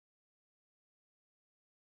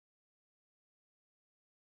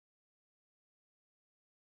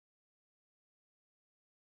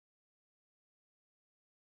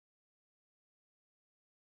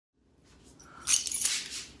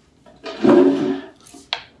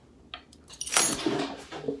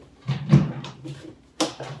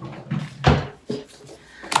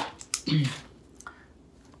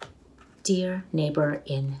Dear neighbor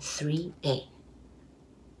in 3A,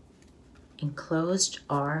 enclosed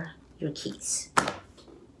are your keys.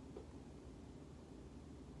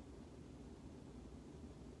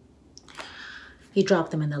 He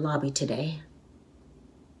dropped them in the lobby today.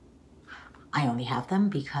 I only have them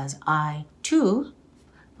because I, too,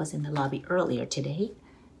 was in the lobby earlier today,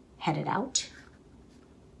 headed out.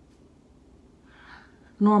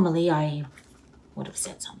 Normally, I would have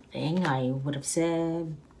said something. I would have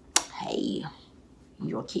said, hey,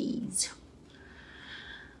 your keys.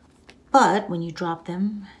 But when you dropped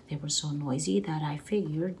them, they were so noisy that I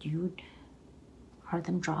figured you'd heard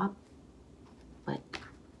them drop. But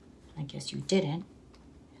I guess you didn't.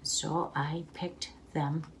 So I picked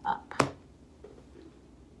them up.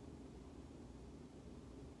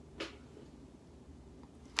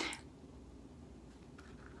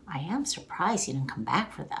 I am surprised you didn't come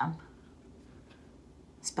back for them.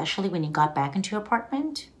 Especially when you got back into your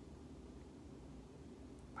apartment.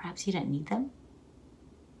 Perhaps you didn't need them.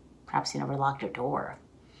 Perhaps you never locked your door.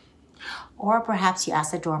 Or perhaps you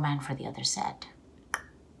asked the doorman for the other set.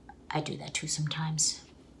 I do that too sometimes.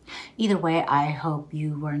 Either way, I hope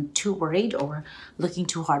you weren't too worried or looking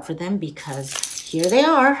too hard for them, because here they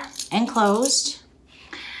are, enclosed.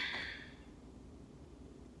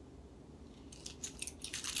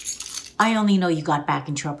 I only know you got back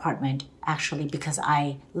into your apartment, actually, because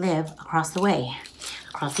I live across the way,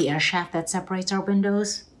 across the air shaft that separates our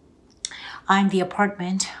windows. I'm the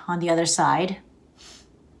apartment on the other side.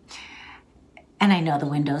 And I know the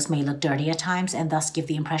windows may look dirty at times and thus give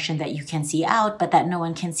the impression that you can see out, but that no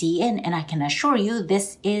one can see in. And I can assure you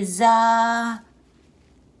this is not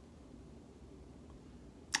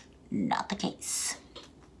the case.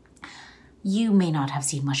 You may not have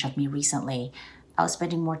seen much of me recently. I was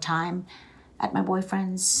spending more time at my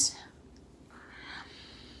boyfriend's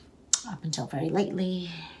up until very lately.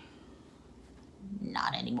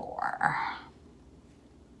 Not anymore.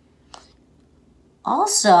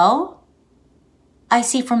 Also, I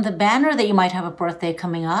see from the banner that you might have a birthday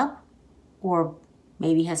coming up, or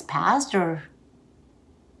maybe has passed, or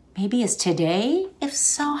maybe is today. If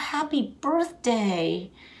so, happy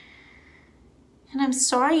birthday. And I'm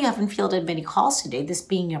sorry you haven't fielded many calls today, this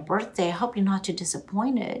being your birthday. I hope you're not too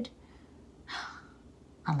disappointed.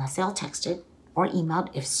 Unless they all texted or emailed.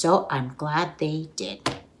 If so, I'm glad they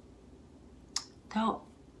did. Though,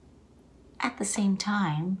 at the same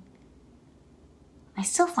time, I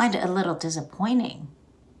still find it a little disappointing,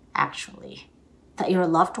 actually, that your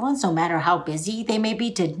loved ones, no matter how busy they may be,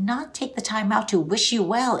 did not take the time out to wish you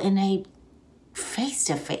well in a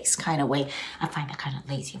face-to-face kind of way. I find that kind of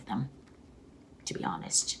lazy of them, to be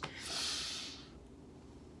honest.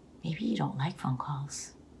 Maybe you don't like phone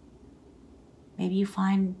calls. Maybe you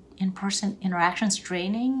find in-person interactions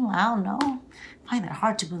draining. I don't know. I find that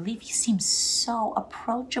hard to believe. You seem so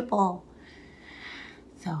approachable.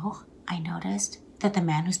 Though I noticed that the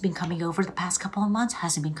man who's been coming over the past couple of months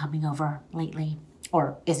hasn't been coming over lately,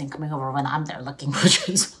 or isn't coming over when I'm there looking, which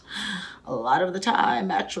is a lot of the time,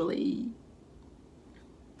 actually.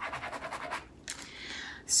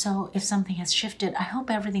 So if something has shifted, I hope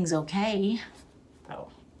everything's okay. Though,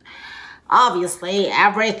 obviously,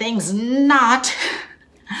 everything's not.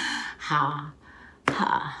 Ha,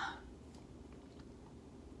 ha.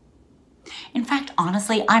 In fact,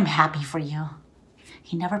 honestly, I'm happy for you.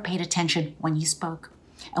 He never paid attention when you spoke.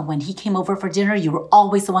 And when he came over for dinner, you were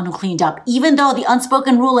always the one who cleaned up, even though the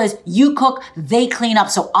unspoken rule is you cook, they clean up.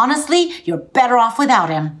 So honestly, you're better off without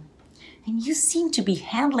him. And you seem to be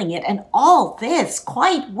handling it and all this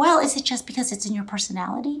quite well. Is it just because it's in your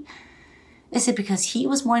personality? Is it because he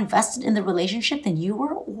was more invested in the relationship than you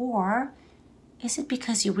were? Or is it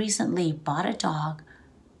because you recently bought a dog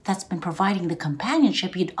that's been providing the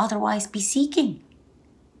companionship you'd otherwise be seeking?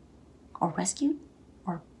 Or rescued?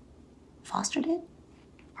 Or fostered it?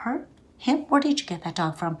 Her? Him? Where did you get that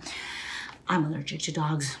dog from? I'm allergic to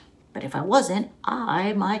dogs, but if I wasn't,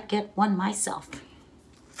 I might get one myself.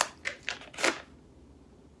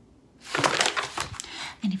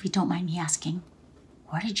 And if you don't mind me asking,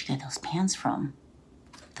 where did you get those pants from?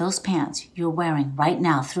 Those pants you're wearing right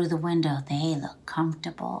now through the window, they look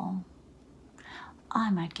comfortable. I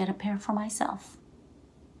might get a pair for myself.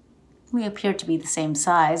 We appear to be the same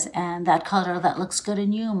size, and that color that looks good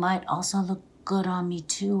in you might also look good on me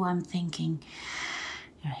too, I'm thinking.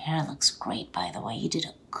 Your hair looks great, by the way. You did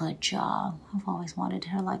a good job. I've always wanted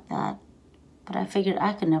hair like that, but I figured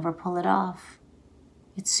I could never pull it off.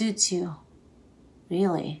 It suits you,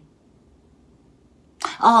 really.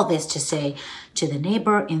 All this to say, to the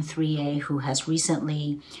neighbor in 3A who has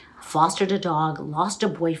recently fostered a dog, lost a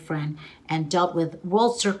boyfriend, and dealt with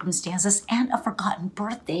world circumstances and a forgotten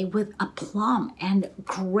birthday with aplomb and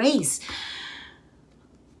grace.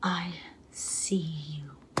 I see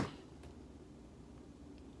you.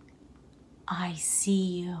 I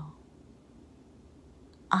see you.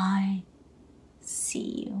 I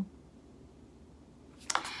see you.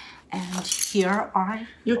 And here are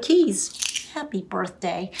your keys. Happy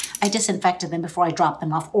birthday. I disinfected them before I dropped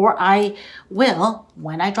them off, or I will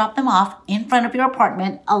when I drop them off in front of your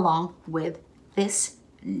apartment along with this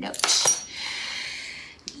note.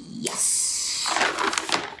 Yes.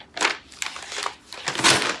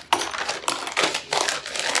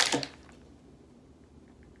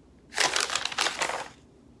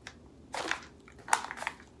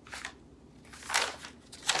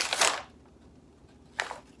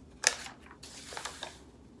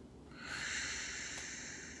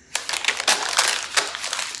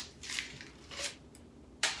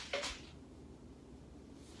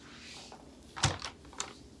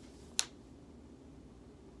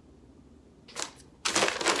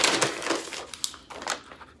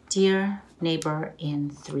 Dear neighbor in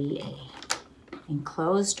 3A,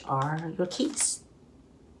 enclosed are your keys.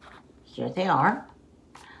 Here they are.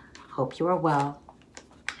 Hope you are well.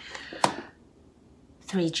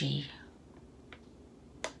 3G.